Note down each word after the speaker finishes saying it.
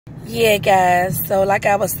Yeah, guys. So like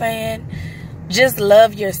I was saying, just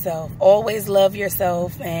love yourself. Always love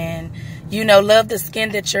yourself, and love the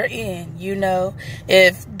skin that you're in.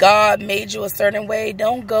 If God made you a certain way,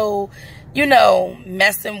 don't go,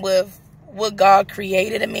 messing with what God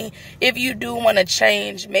created. I mean, if you do want to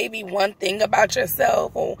change maybe one thing about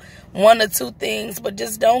yourself or one or two things, but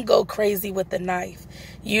just don't go crazy with the knife.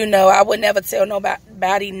 I would never tell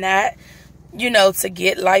nobody not, to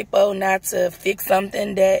get lipo, not to fix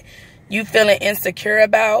something that you feeling insecure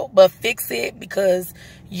about, but fix it because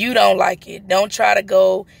you don't like it. Don't try to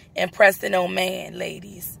go and press it on man,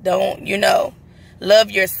 ladies. Don't,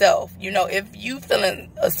 love yourself. If you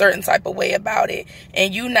feeling a certain type of way about it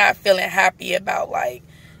and you not feeling happy about like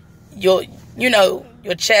your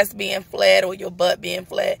chest being flat or your butt being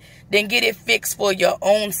flat, then get it fixed for your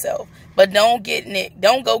own self. But don't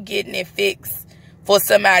go getting it fixed for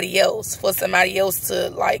somebody else to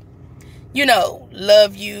like,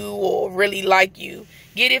 love you or really like you.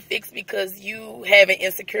 Get it fixed because you having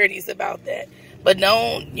insecurities about that. But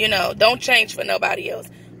don't change for nobody else.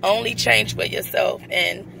 Only change for yourself.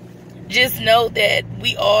 And just know that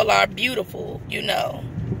we all are beautiful, We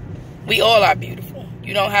all are beautiful.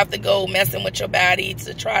 You don't have to go messing with your body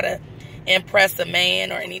to try to impress a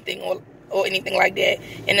man or anything or anything like that.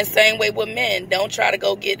 In the same way with men, don't try to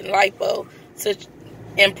go get lipo to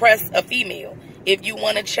impress a female. If you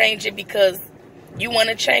want to change it because you want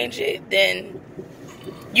to change it, then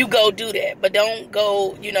you go do that. But don't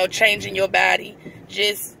go, changing your body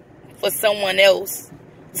just for someone else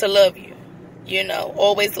to love you.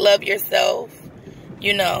 Always love yourself,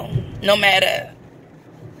 no matter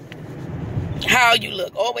how you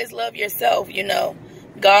look. Always love yourself,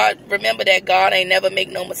 God, remember that God ain't never make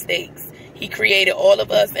no mistakes. He created all of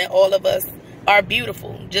us, and all of us are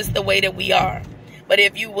beautiful just the way that we are. But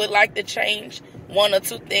if you would like to change one or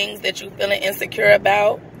two things that you're feeling insecure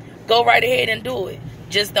about, go right ahead and do it.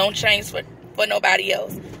 Just don't change for nobody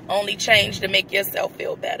else. Only change to make yourself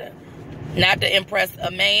feel better. Not to impress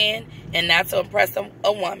a man and not to impress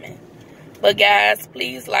a woman. But guys,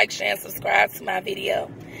 please like, share, and subscribe to my video.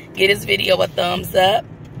 Give this video a thumbs up.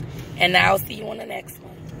 And I'll see you on the next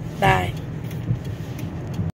one. Bye.